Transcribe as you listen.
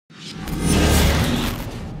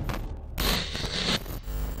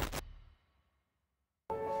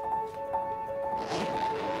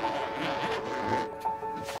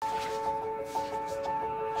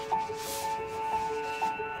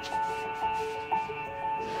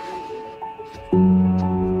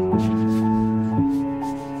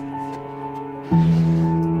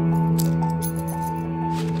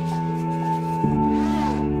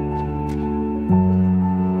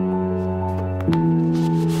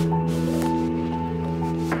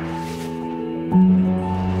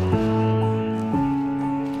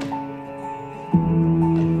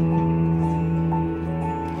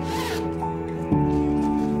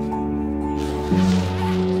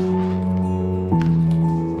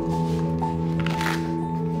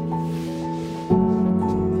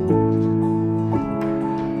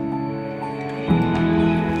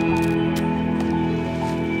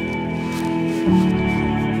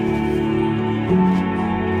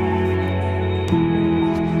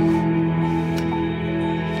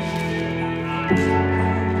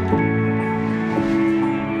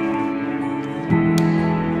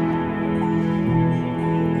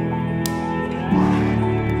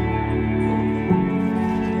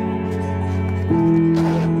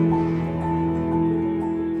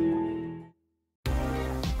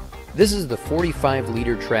This is the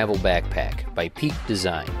 45-liter travel backpack by Peak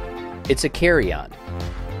Design. It's a carry-on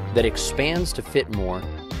that expands to fit more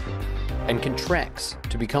and contracts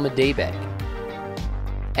to become a day bag.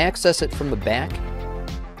 Access it from the back,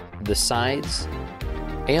 the sides,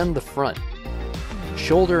 and the front.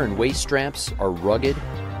 Shoulder and waist straps are rugged,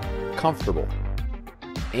 comfortable,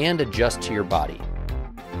 and adjust to your body.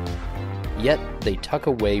 Yet they tuck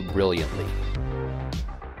away brilliantly.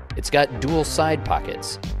 It's got dual side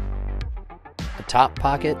pockets, a top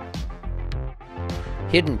pocket,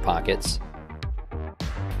 hidden pockets,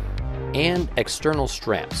 and external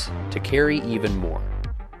straps to carry even more.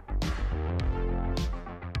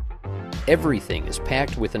 Everything is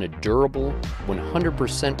packed within a durable,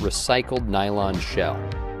 100% recycled nylon shell,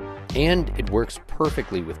 and it works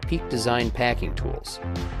perfectly with Peak Design packing tools.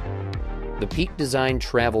 The Peak Design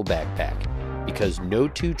Travel Backpack, because no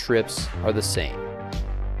two trips are the same.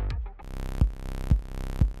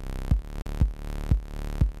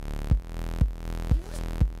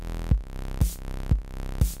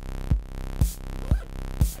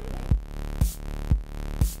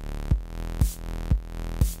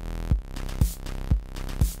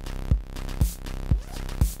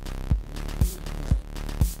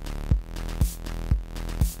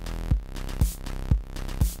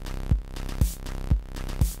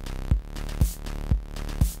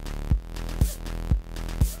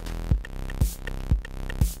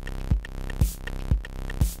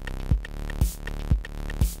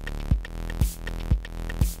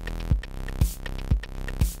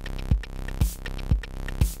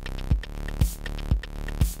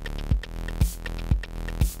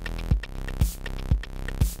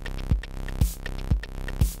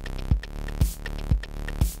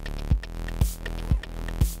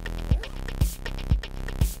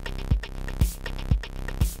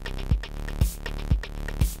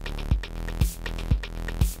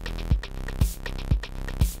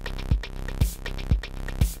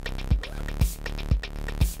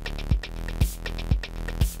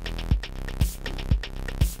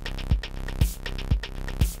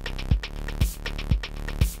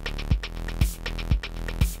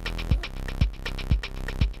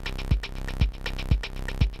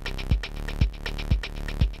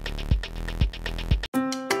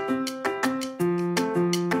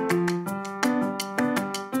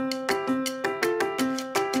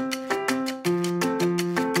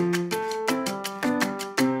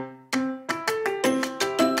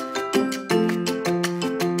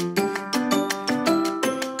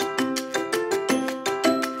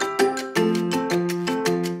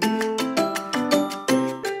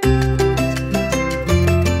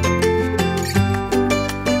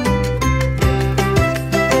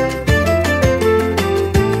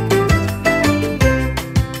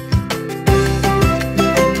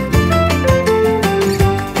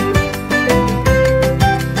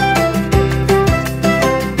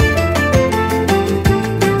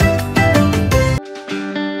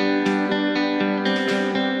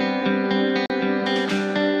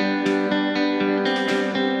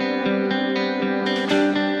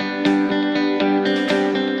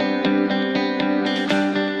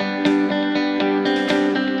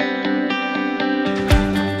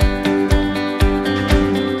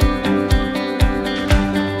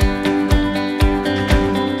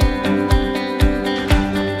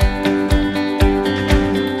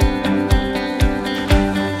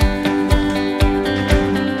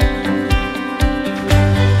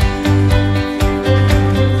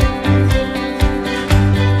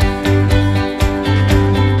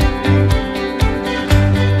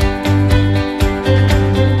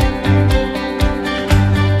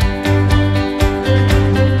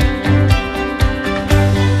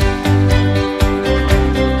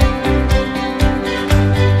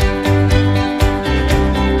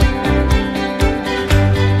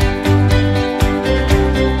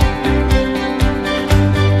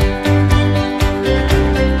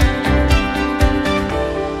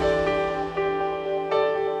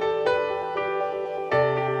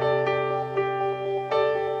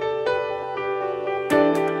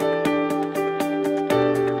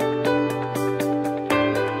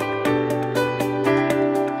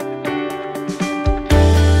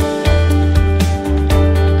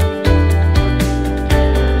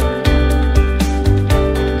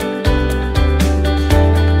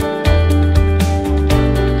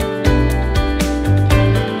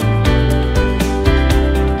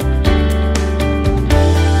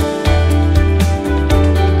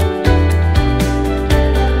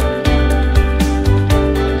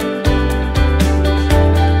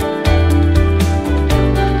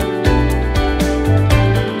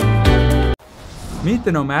 Meet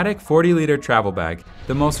the Nomatic 40-liter travel bag,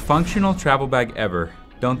 the most functional travel bag ever.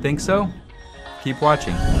 Don't think so? Keep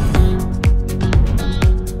watching.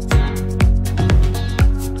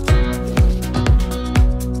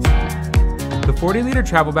 The 40-liter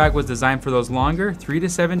travel bag was designed for those longer 3 to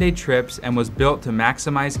 7 day trips and was built to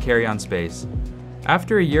maximize carry-on space.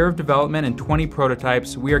 After a year of development and 20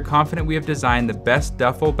 prototypes, we are confident we have designed the best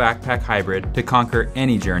duffel backpack hybrid to conquer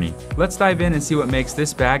any journey. Let's dive in and see what makes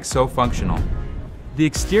this bag so functional. The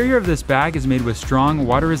exterior of this bag is made with strong,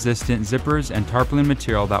 water-resistant zippers and tarpaulin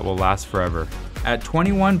material that will last forever. At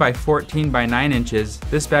 21 by 14 by 9 inches,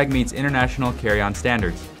 this bag meets international carry-on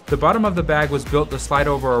standards. The bottom of the bag was built to slide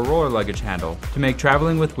over a roller luggage handle to make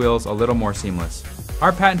traveling with wheels a little more seamless.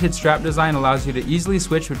 Our patented strap design allows you to easily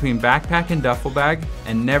switch between backpack and duffel bag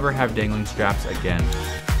and never have dangling straps again.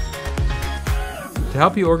 To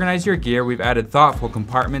help you organize your gear, we've added thoughtful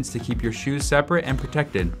compartments to keep your shoes separate and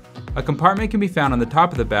protected. A compartment can be found on the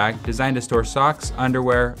top of the bag, designed to store socks,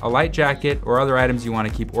 underwear, a light jacket, or other items you want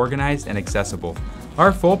to keep organized and accessible.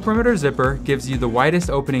 Our full perimeter zipper gives you the widest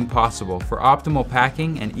opening possible for optimal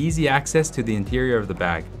packing and easy access to the interior of the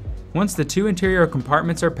bag. Once the 2 interior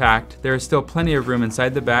compartments are packed, there is still plenty of room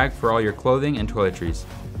inside the bag for all your clothing and toiletries.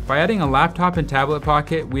 By adding a laptop and tablet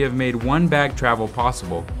pocket, we have made one bag travel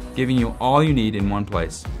possible, giving you all you need in one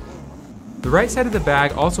place. The right side of the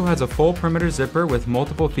bag also has a full perimeter zipper with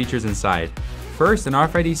multiple features inside. First, an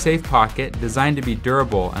RFID safe pocket designed to be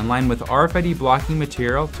durable and lined with RFID blocking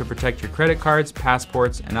material to protect your credit cards,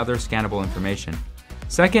 passports, and other scannable information.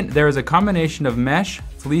 Second, there is a combination of mesh,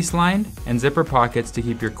 fleece-lined, and zipper pockets to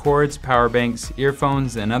keep your cords, power banks,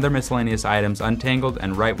 earphones, and other miscellaneous items untangled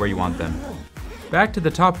and right where you want them. Back to the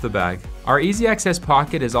top of the bag. Our easy access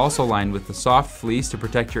pocket is also lined with the soft fleece to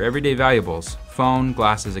protect your everyday valuables, phone,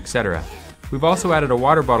 glasses, etc. We've also added a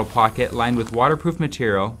water bottle pocket lined with waterproof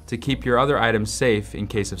material to keep your other items safe in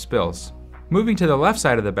case of spills. Moving to the left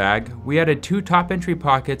side of the bag, we added 2 top entry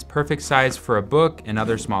pockets perfect size for a book and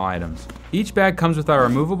other small items. Each bag comes with our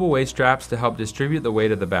removable waist straps to help distribute the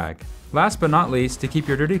weight of the bag. Last but not least, to keep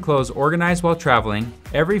your dirty clothes organized while traveling,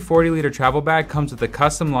 every 40-liter travel bag comes with a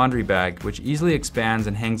custom laundry bag which easily expands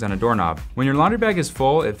and hangs on a doorknob. When your laundry bag is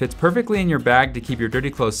full, it fits perfectly in your bag to keep your dirty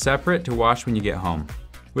clothes separate to wash when you get home.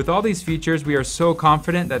 With all these features, we are so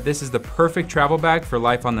confident that this is the perfect travel bag for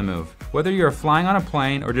life on the move. Whether you're flying on a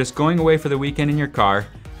plane or just going away for the weekend in your car,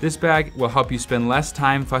 this bag will help you spend less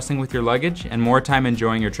time fussing with your luggage and more time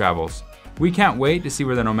enjoying your travels. We can't wait to see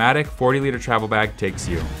where the Nomatic 40-liter travel bag takes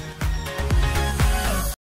you.